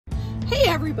Hey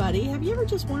everybody, have you ever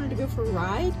just wanted to go for a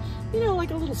ride? You know,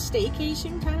 like a little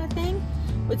staycation kind of thing?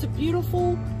 It's a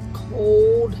beautiful,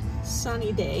 cold,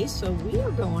 sunny day, so we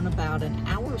are going about an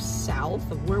hour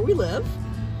south of where we live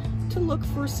to look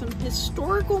for some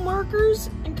historical markers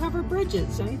and covered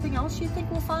bridges. Anything else you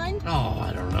think we'll find? Oh,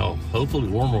 I don't know. Hopefully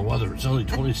warmer weather. It's only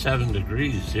 27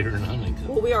 degrees here in Huntington.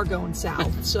 Well, we are going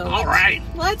south, so all right.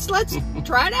 Let's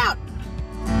try it out.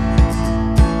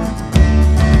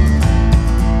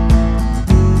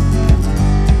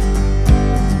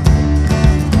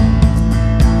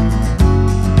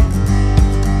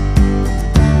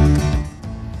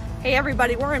 Hey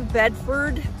everybody, we're in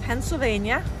Bedford,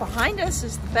 Pennsylvania. Behind us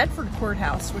is the Bedford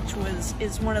Courthouse, which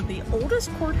is one of the oldest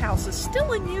courthouses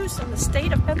still in use in the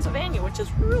state of Pennsylvania, which is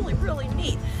really, really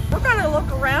neat. We're gonna look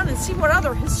around and see what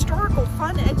other historical,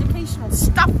 fun, educational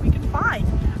stuff we can find.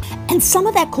 And some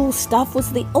of that cool stuff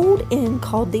was the old inn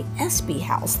called the Espy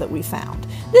House that we found.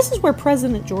 This is where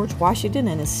President George Washington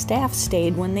and his staff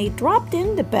stayed when they dropped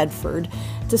into Bedford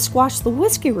to squash the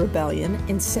Whiskey Rebellion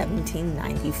in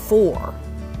 1794.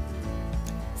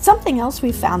 Something else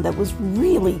we found that was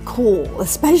really cool,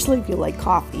 especially if you like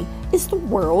coffee, is the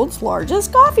world's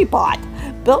largest coffee pot.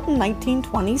 Built in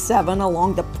 1927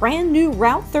 along the brand new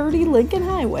Route 30 Lincoln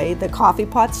Highway, the coffee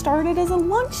pot started as a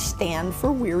lunch stand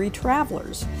for weary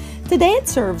travelers. Today it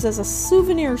serves as a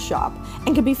souvenir shop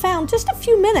and can be found just a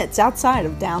few minutes outside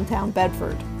of downtown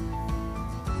Bedford.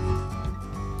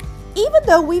 Even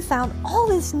though we found all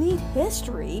this neat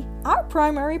history, our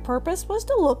primary purpose was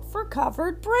to look for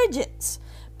covered bridges.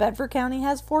 Bedford County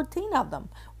has 14 of them.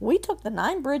 We took the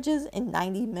 9 bridges in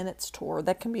 90 minutes tour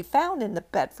that can be found in the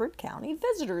Bedford County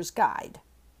Visitor's Guide.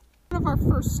 One of our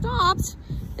first stops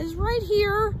is right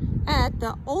here at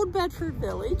the Old Bedford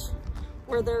Village,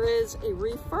 where there is a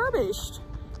refurbished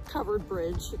covered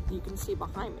bridge you can see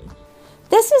behind me.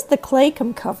 This is the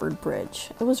Claycomb Covered Bridge.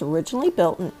 It was originally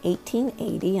built in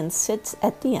 1880 and sits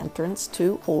at the entrance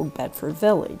to Old Bedford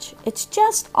Village. It's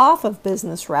just off of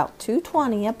Business Route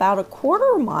 220, about a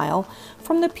quarter mile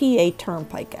from the PA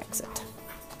Turnpike exit.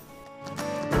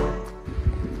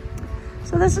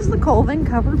 So this is the Colvin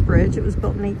Covered Bridge. It was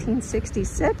built in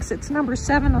 1866. It's number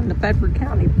 7 on the Bedford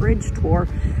County Bridge Tour.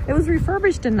 It was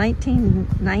refurbished in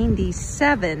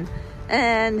 1997,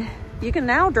 and you can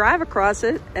now drive across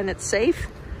it, and it's safe,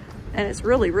 and it's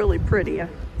really, really pretty.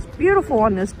 It's beautiful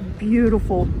on this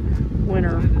beautiful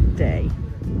winter day.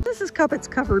 This is Cuppett's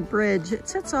Covered Bridge. It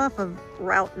sits off of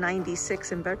Route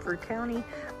 96 in Bedford County.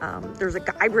 There's a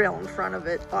guide rail in front of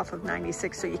it off of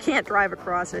 96, so you can't drive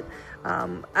across it.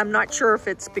 I'm not sure if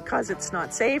it's because it's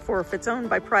not safe or if it's owned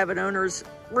by private owners.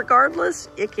 Regardless,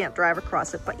 you can't drive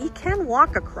across it, but you can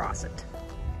walk across it.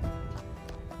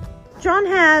 John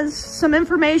has some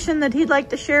information that he'd like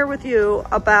to share with you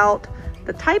about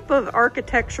the type of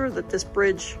architecture that this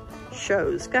bridge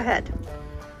shows. Go ahead.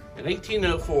 In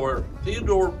 1804,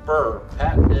 Theodore Burr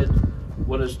patented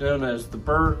what is known as the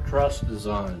Burr truss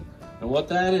design. And what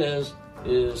that is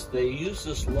they use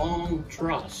this long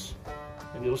truss.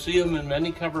 And you'll see them in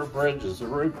many covered bridges. They're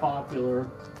very popular.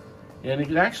 And it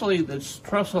can actually, this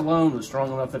truss alone is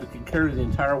strong enough that it can carry the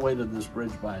entire weight of this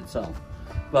bridge by itself.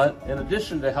 But in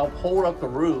addition, to help hold up the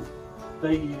roof,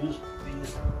 they use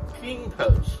these king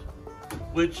posts,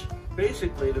 which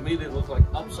basically, to me, they look like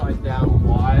upside down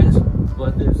Ys,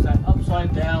 but there's that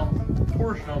upside down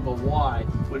portion of the Y,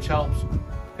 which helps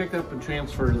pick up and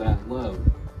transfer that load.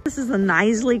 This is the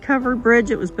Knisley Covered Bridge.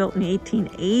 It was built in the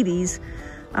 1880s.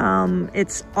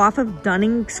 It's off of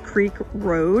Dunnings Creek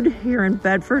Road here in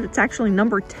Bedford. It's actually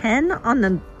number 10 on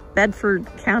the Bedford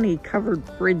County Covered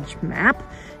Bridge map.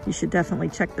 You should definitely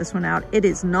check this one out. It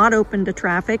is not open to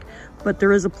traffic, but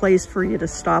there is a place for you to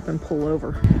stop and pull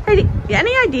over. Hey,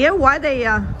 any idea why they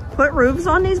put roofs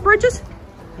on these bridges?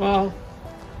 Well,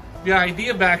 the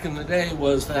idea back in the day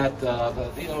was that,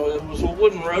 it was a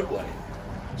wooden roadway.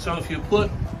 So if you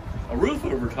put a roof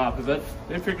over top of it,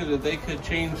 they figured that they could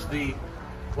change the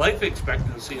life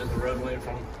expectancy of the roadway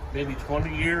from maybe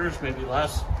 20 years, maybe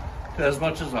less, to as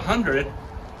much as 100.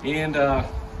 And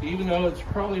even though it's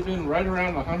probably been right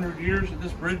around 100 years that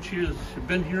this bridge has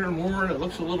been here and more, and it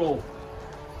looks a little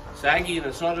saggy and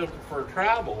it's not open for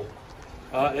travel,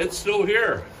 it's still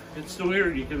here. It's still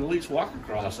here. You can at least walk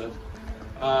across it.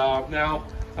 Now,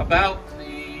 about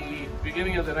the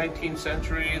beginning of the 19th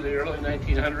century, the early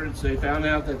 1900s, they found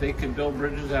out that they could build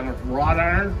bridges out of wrought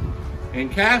iron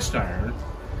and cast iron,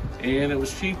 and it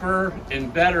was cheaper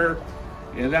and better.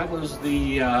 And that was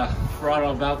the brought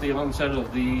about the onset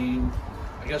of the,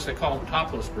 I guess they call them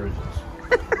topless bridges.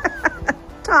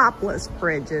 Topless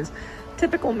bridges.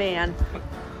 Typical man.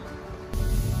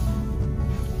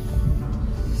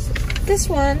 This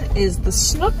one is the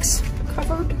Snooks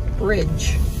Covered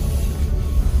Bridge.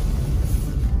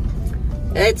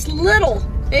 It's little,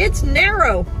 it's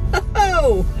narrow.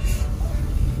 Oh.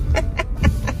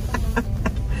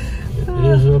 It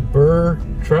is a burr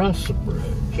truss bridge.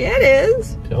 It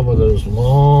is. Tell by those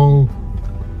long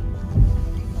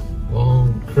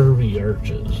curvy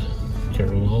arches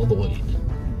carrying all the weight.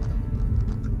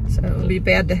 So it would be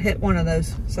bad to hit one of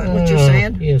those. Is that what you're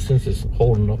saying? Yeah, since it's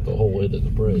holding up the whole weight of the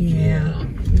bridge. Yeah.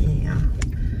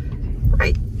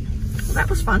 Right. Well, that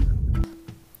was fun.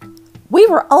 We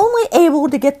were only able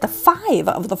to get the 5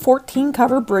 of the 14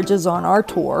 covered bridges on our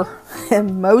tour,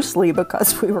 and mostly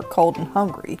because we were cold and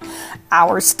hungry.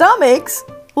 Our stomachs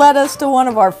led us to one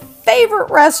of our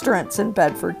favorite restaurants in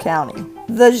Bedford County,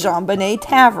 the Jean Bonnet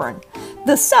Tavern,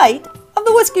 the site of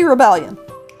the Whiskey Rebellion.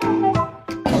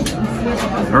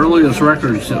 Earliest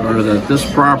records are that this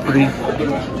property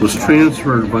was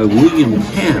transferred by William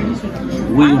Penn.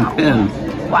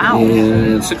 Wow.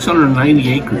 And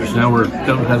 690 acres. Now we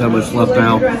don't have that much left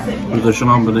now with the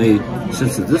Jean Bonnet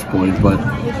since at this point, but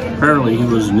apparently he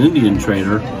was an Indian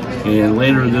trader, and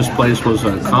later this place was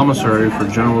a commissary for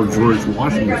General George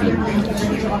Washington.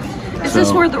 Is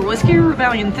this where the Whiskey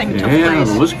Rebellion thing took place? Yeah,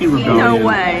 the Whiskey Rebellion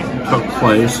took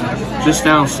place. Just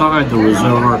outside there was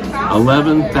over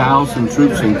 11,000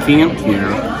 troops encamped here.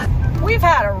 We've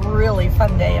had a really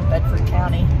fun day in Bedford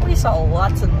County. We saw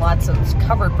lots and lots of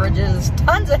covered bridges,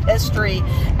 tons of history,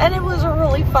 and it was a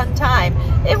really fun time.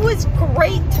 It was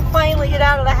great to finally get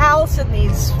out of the house in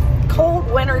these cold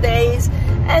winter days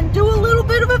and do a little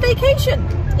bit of a vacation.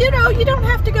 You know, you don't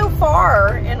have to go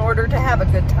far in order to have a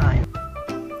good time.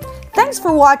 Thanks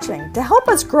for watching. To help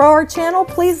us grow our channel,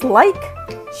 please like,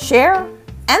 share,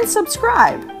 and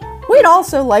subscribe. We'd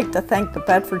also like to thank the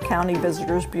Bedford County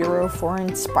Visitors Bureau for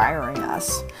inspiring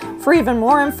us. For even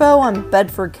more info on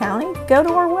Bedford County, go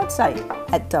to our website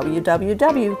at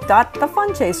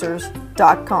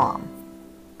www.thefunchasers.com.